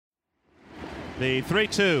The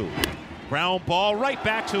 3-2. Ground ball right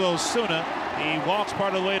back to Osuna. He walks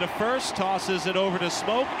part of the way to first, tosses it over to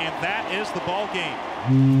Smoke, and that is the ball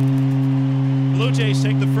game. Blue Jays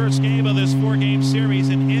take the first game of this 4-game series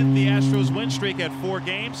and end the Astros win streak at 4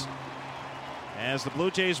 games as the Blue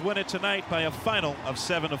Jays win it tonight by a final of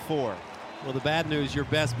 7-4. Well, the bad news, your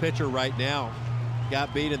best pitcher right now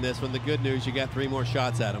got beat in this one. The good news, you got 3 more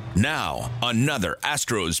shots at him. Now, another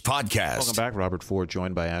Astros podcast. Welcome back. Robert Ford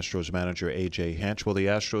joined by Astros manager A.J. Hinch. Well, the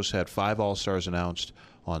Astros had 5 All-Stars announced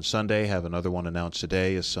on Sunday, have another one announced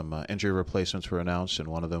today as some injury replacements were announced, and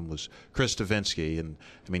one of them was Chris Devenski. And,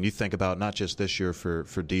 I mean, you think about not just this year for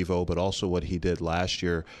Devo, but also what he did last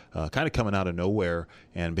year, kind of coming out of nowhere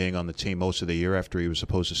and being on the team most of the year after he was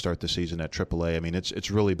supposed to start the season at AAA. I mean, it's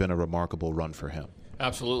really been a remarkable run for him.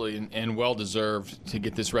 Absolutely, and well-deserved to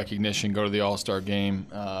get this recognition, go to the All-Star game.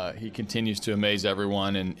 He continues to amaze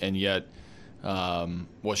everyone, and yet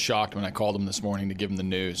was shocked when I called him this morning to give him the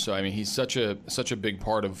news. So, I mean, he's such a big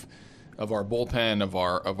part of our bullpen, of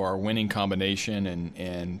our winning combination,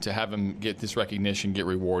 and to have him get this recognition, get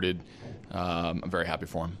rewarded, I'm very happy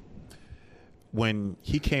for him. When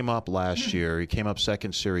he came up last year, he came up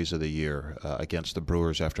second series of the year against the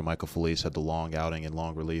Brewers after Michael Feliz had the long outing in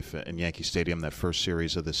long relief in Yankee Stadium, that first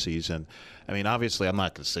series of the season. I mean, obviously, I'm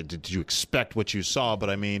not going to say, did you expect what you saw? But,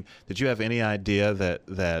 I mean, did you have any idea that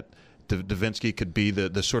Devenski could be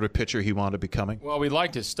the sort of pitcher he wanted becoming? Well, we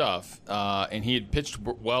liked his stuff, and he had pitched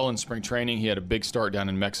well in spring training. He had a big start down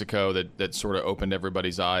in Mexico that sort of opened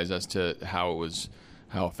everybody's eyes as to how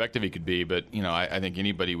effective he could be. But, you know, I think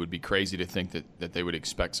anybody would be crazy to think that they would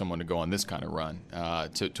expect someone to go on this kind of run.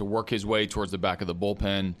 To work his way towards the back of the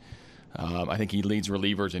bullpen, I think he leads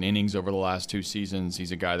relievers in innings over the last 2 seasons.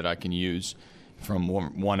 He's a guy that I can use from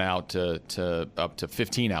 1 out to up to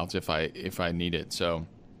 15 outs if I need it. So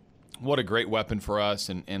what a great weapon for us,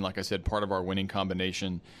 and like I said, part of our winning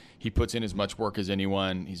combination. He puts in as much work as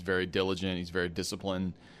anyone. He's very diligent. He's very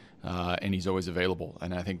disciplined. And he's always available.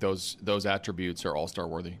 And I think those attributes are all-star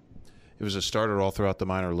worthy. He was a starter all throughout the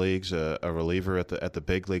minor leagues, a reliever at the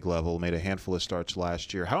big league level, made a handful of starts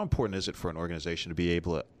last year. How important is it for an organization to be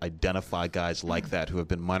able to identify guys like that who have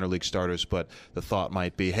been minor league starters, but the thought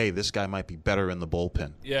might be, hey, this guy might be better in the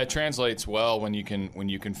bullpen? Yeah, it translates well when you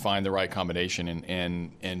can find the right combination.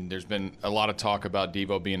 And there's been a lot of talk about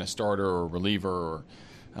Devo being a starter or a reliever or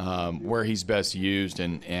where he's best used,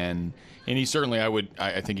 and he certainly,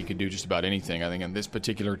 I think he could do just about anything. I think in this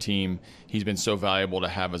particular team, he's been so valuable to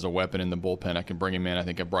have as a weapon in the bullpen. I can bring him in. I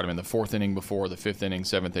think I brought him in the 4th inning before, the 5th inning,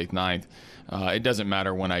 7th, 8th, 9th. It doesn't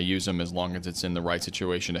matter when I use him as long as it's in the right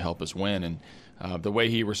situation to help us win. And the way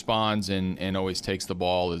he responds and always takes the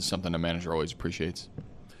ball is something a manager always appreciates.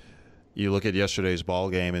 You look at yesterday's ball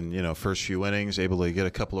game, and first few innings, able to get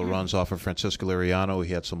a couple of runs off of Francisco Liriano.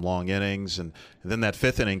 He had some long innings, and then that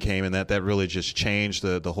 5th inning came, and that really just changed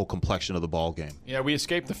the whole complexion of the ball game. Yeah, we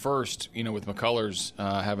escaped the first, with McCullers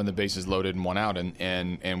having the bases loaded and 1 out,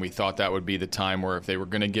 and we thought that would be the time where if they were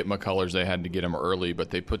going to get McCullers, they had to get him early. But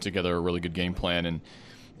they put together a really good game plan,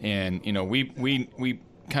 and we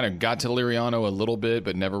kind of got to Liriano a little bit,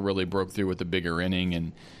 but never really broke through with the bigger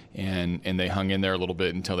inning, and they hung in there a little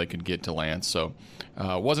bit until they could get to Lance. So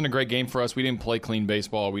it wasn't a great game for us. We didn't play clean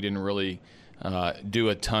baseball. We didn't really do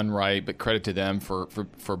a ton right, but credit to them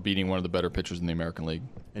for beating one of the better pitchers in the American League.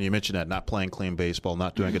 And you mentioned that, not playing clean baseball,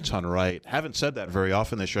 not doing a ton right. Haven't said that very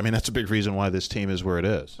often this year. I mean, that's a big reason why this team is where it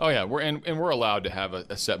is. Oh, yeah, we're allowed to have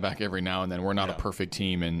a setback every now and then. We're not a perfect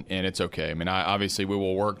team, and it's okay. I mean, obviously we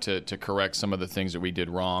will work to correct some of the things that we did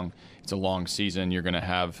wrong. It's a long season. You're going to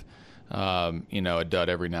have a dud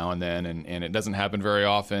every now and then, and it doesn't happen very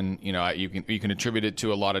often. You can attribute it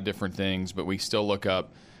to a lot of different things, but we still look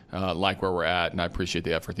up like where we're at, and I appreciate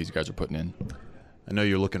the effort these guys are putting in. I know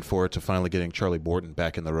you're looking forward to finally getting Charlie Morton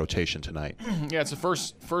back in the rotation tonight. Yeah, it's the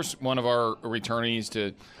first one of our returnees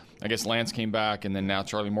to, I guess Lance came back, and then now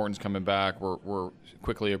Charlie Morton's coming back. We're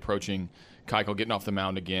quickly approaching Keuchel getting off the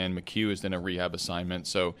mound again. McHugh is in a rehab assignment,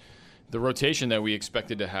 so the rotation that we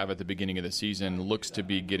expected to have at the beginning of the season looks to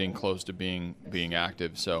be getting close to being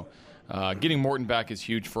active. So getting Morton back is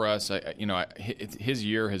huge for us. His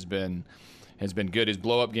year has been good. His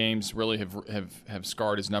blow-up games really have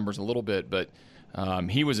scarred his numbers a little bit, but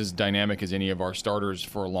he was as dynamic as any of our starters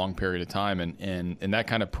for a long period of time, and that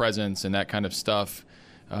kind of presence and that kind of stuff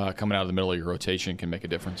coming out of the middle of your rotation can make a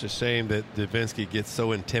difference. It's a shame that Devenski gets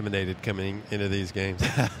so intimidated coming into these games.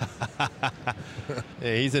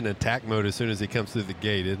 Yeah, he's in attack mode as soon as he comes through the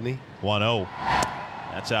gate, isn't he? 1-0.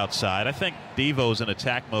 That's outside. I think Devo's in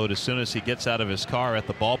attack mode as soon as he gets out of his car at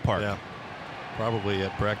the ballpark. Yeah, probably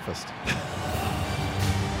at breakfast.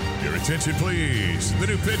 Your attention, please. The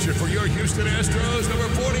new pitcher for your Houston Astros, number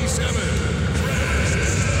 47, Chris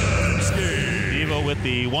Devenski. Devo with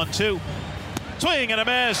the 1-2. Swing and a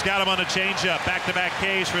miss. Got him on a changeup. Back-to-back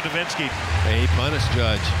Ks for Devenski. He punished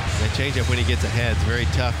Judge. That changeup when he gets ahead is very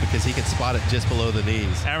tough because he can spot it just below the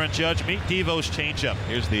knees. Aaron Judge meet Devo's changeup.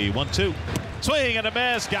 Here's the 1-2. Swing and a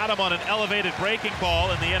miss. Got him on an elevated breaking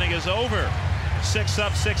ball, and the inning is over. 6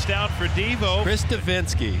 up, 6 down for Devo. Chris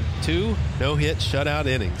Devenski, 2 no-hit shutout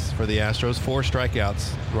innings for the Astros, 4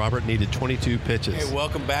 strikeouts. Robert needed 22 pitches. Hey,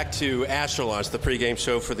 welcome back to Astro Launch, the pregame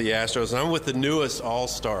show for the Astros. And I'm with the newest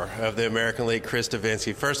all-star of the American League, Chris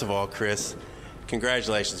Devenski. First of all, Chris,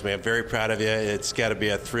 congratulations, man. Very proud of you. It's got to be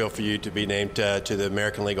a thrill for you to be named to the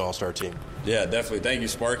American League All-Star team. Yeah, definitely. Thank you,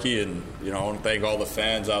 Sparky. And, I want to thank all the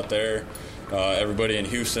fans out there. Everybody in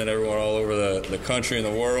Houston, everyone all over the country and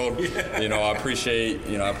the world. I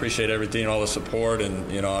appreciate everything, all the support,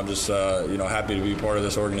 and I'm just happy to be part of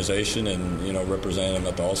this organization and representing them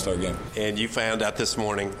at the All-Star game. And you found out this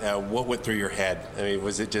morning, what went through your head? I mean,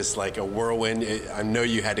 was it just like a whirlwind? I know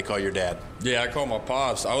you had to call your dad. Yeah, I called my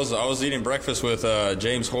pops. I was eating breakfast with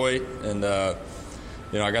James Hoyt, and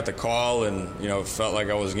I got the call and, felt like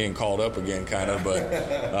I was getting called up again kind of. But,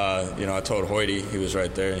 I told Hoyty, he was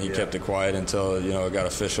right there, and he kept it quiet until, it got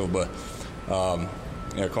official. But,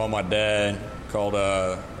 I called my dad, called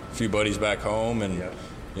a few buddies back home, and,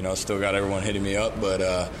 still got everyone hitting me up. But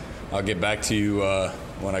I'll get back to you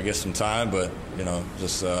when I get some time. But,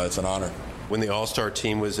 it's an honor. When the All-Star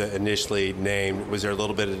team was initially named, was there a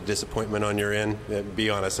little bit of disappointment on your end? Be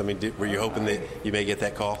honest. I mean, were you hoping that you may get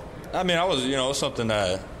that call? I mean, I was, it was something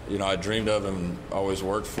that, I dreamed of and always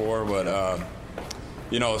worked for. But,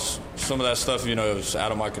 some of that stuff, is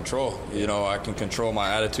out of my control. I can control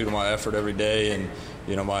my attitude and my effort every day and,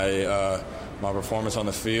 my performance on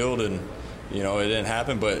the field. And, it didn't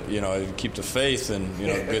happen. But, keep the faith and,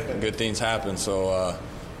 good things happen. So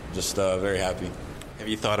just very happy. Have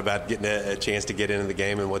you thought about getting a chance to get into the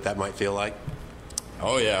game and what that might feel like?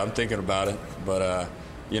 Oh, yeah, I'm thinking about it. But,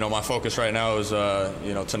 my focus right now is,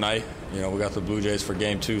 tonight. We got the Blue Jays for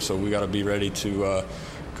Game 2, so we got to be ready to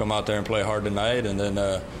come out there and play hard tonight, and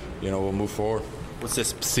then, we'll move forward. What's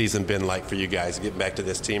this season been like for you guys, getting back to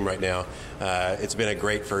this team right now? It's been a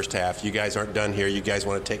great first half. You guys aren't done here. You guys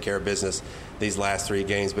want to take care of business these last 3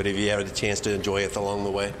 games, but have you had a chance to enjoy it along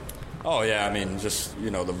the way? Oh, yeah, I mean, just, the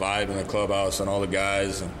vibe in the clubhouse and all the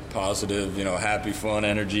guys, and positive, happy, fun,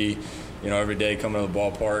 energy, every day coming to the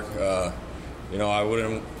ballpark. I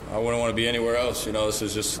wouldn't want to be anywhere else. This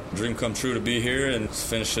is just a dream come true to be here and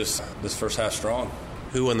finish this first half strong.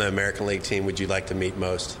 Who on the American League team would you like to meet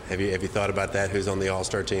most? Have you thought about that? Who's on the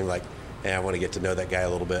All-Star team? Like, I want to get to know that guy a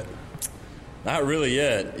little bit. Not really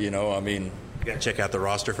yet, I mean. You got to check out the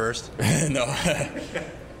roster first? No.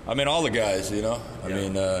 I mean, all the guys, I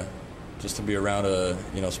mean, just to be around a,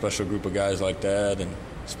 special group of guys like that and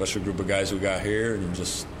a special group of guys who got here and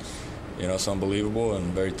just, it's unbelievable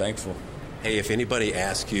and very thankful. Hey, if anybody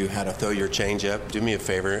asks you how to throw your changeup, do me a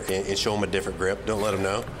favor and show them a different grip. Don't let them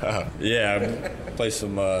know. Yeah, play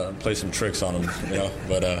some tricks on them,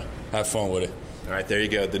 but have fun with it. All right, there you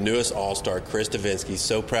go. The newest All-Star, Chris Devenski.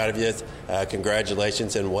 So proud of you.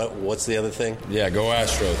 Congratulations. And what's the other thing? Yeah, go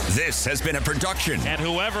Astros. This has been a production. And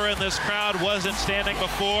whoever in this crowd wasn't standing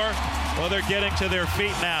before, well, they're getting to their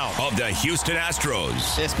feet now. Of the Houston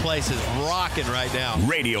Astros. This place is rocking right now.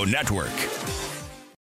 Radio Network.